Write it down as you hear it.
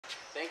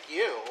Thank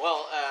you.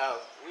 Well,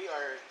 we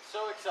are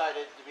so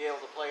excited to be able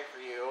to play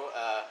for you.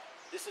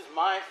 This is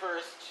my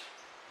first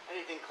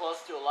anything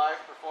close to a live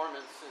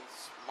performance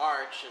since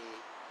March, and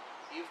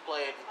you've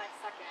played My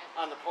second.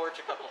 on the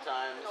porch a couple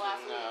times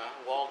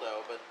in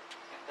Waldo, but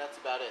that's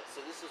about it.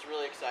 So this is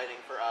really exciting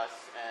for us,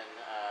 and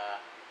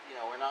you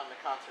know, we're not in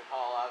a concert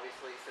hall,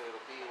 obviously, so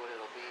it'll be what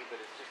it'll be,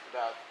 but it's just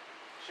about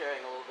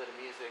sharing a little bit of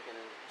music and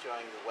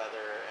enjoying the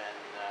weather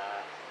and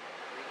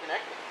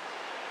reconnecting.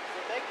 So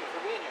thank you for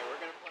being here.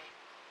 We're going to play.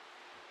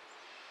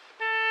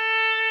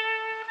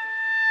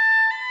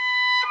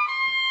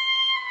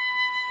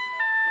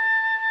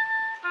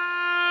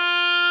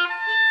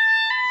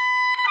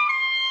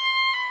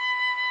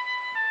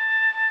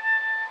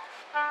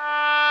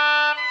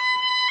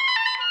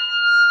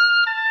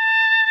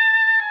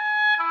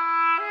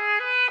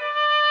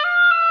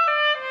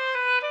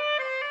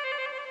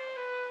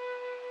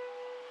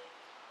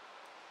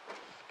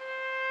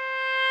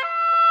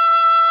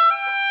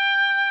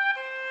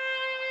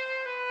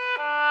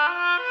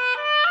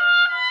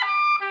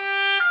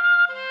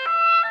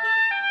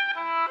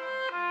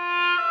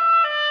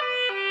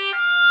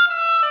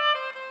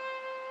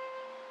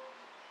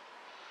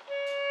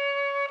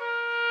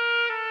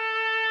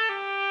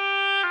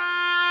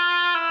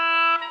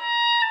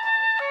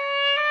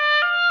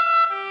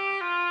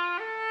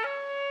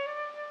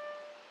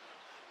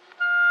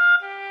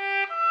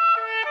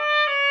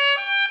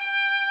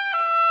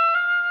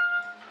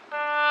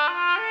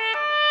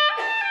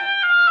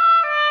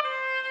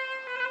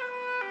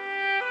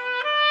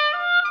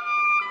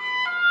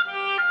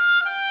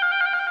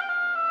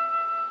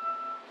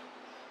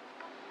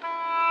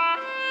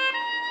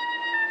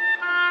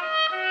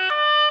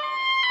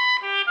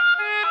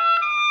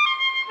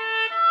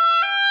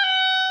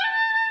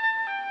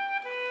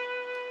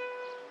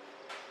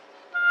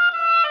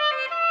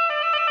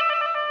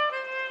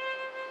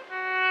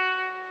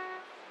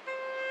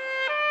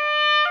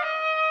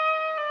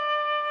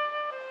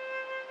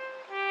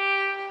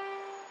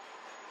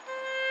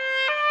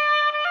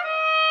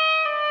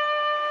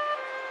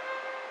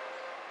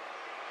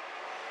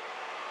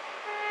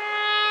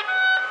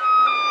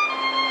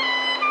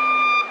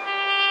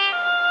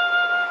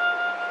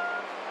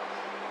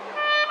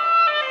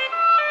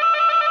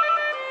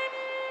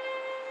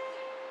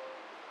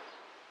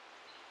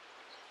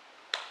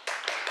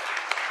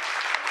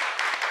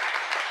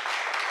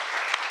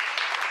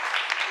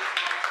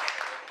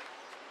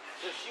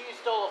 So she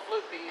stole a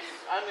flute piece,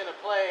 I'm going to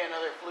play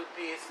another flute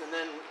piece, and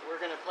then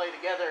we're going to play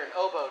together an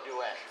oboe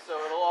duet. So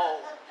it'll all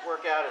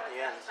work out at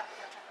the end.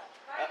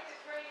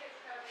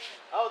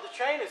 Oh, the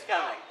train is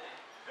coming.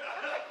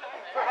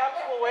 Perhaps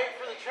we'll wait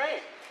for the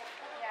train.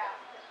 Yeah.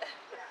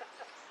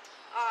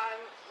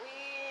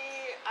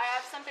 I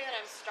have something that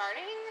I'm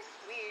starting.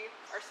 We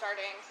are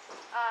starting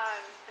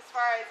as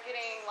far as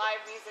getting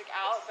live music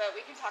out, but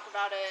we can talk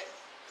about it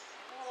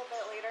a little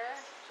bit later,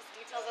 just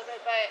details of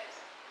it. But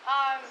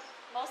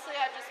mostly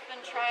I've just been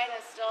trying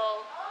to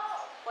still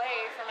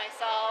play for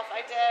myself.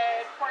 I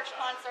did porch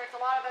concerts.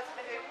 A lot of us have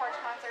been doing porch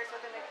concerts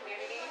within the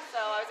community, so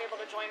I was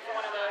able to join for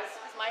one of those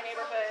because my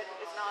neighborhood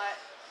is not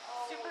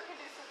super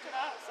conducive to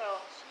that. So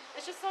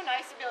it's just so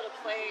nice to be able to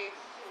play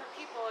for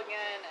people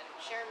again and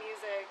share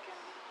music,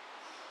 and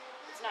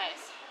it's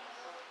nice.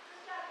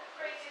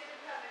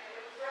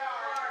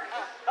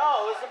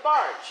 Oh, it was a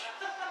barge.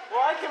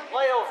 Well, I can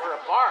play over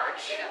a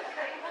barge.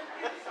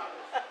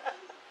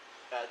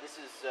 This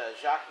is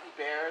Jacques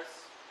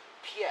Ibert's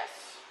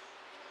Pièce.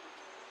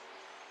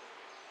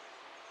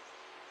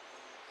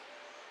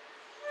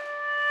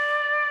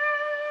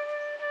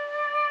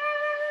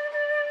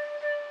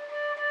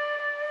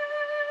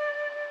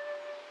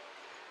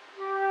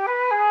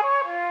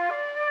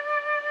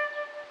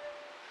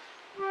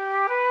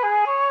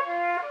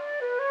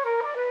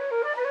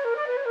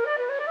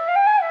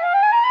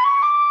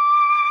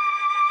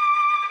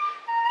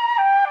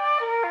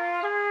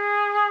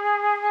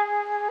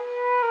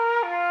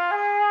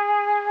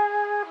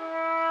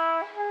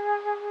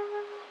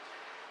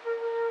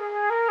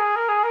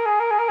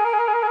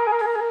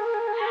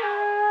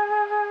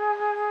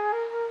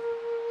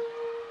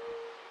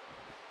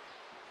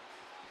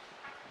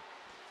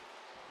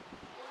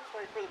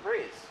 For the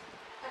breeze.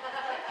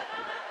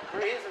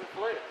 Breeze and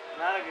flute.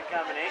 Not a good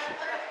combination.